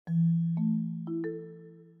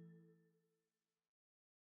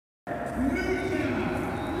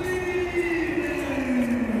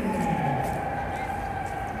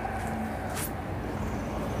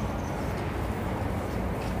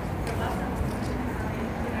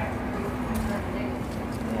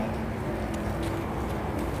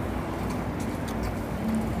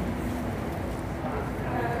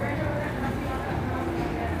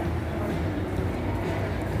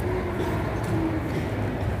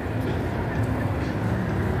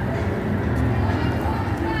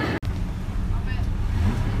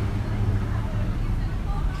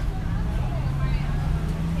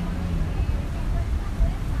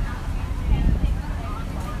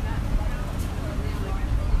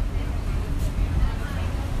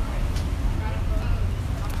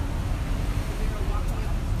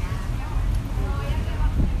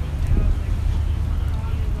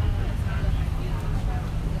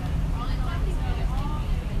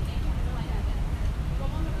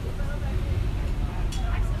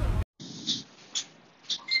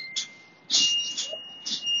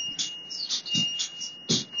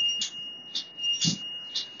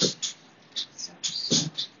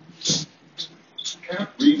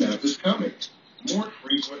Christmas is coming. More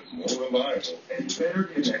frequent, more reliable, and better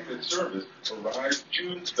connected service arrives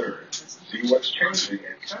June 3rd. See what's changing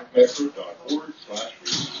at capmetro.org/research.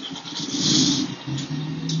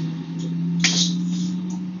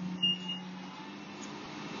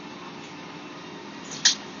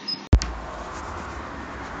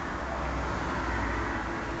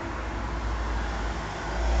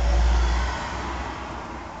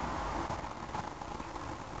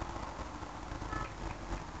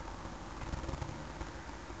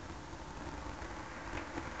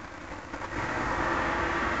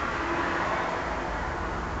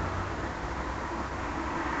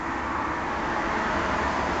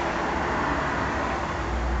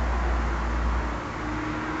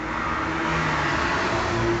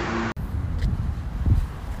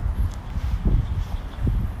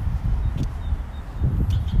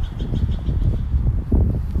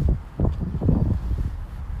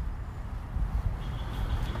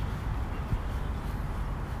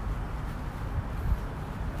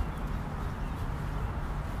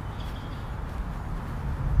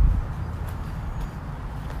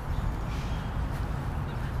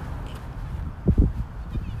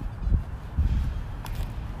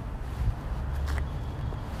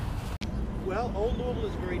 Well, Old Louisville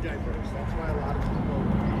is very diverse. That's why a lot of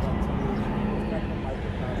people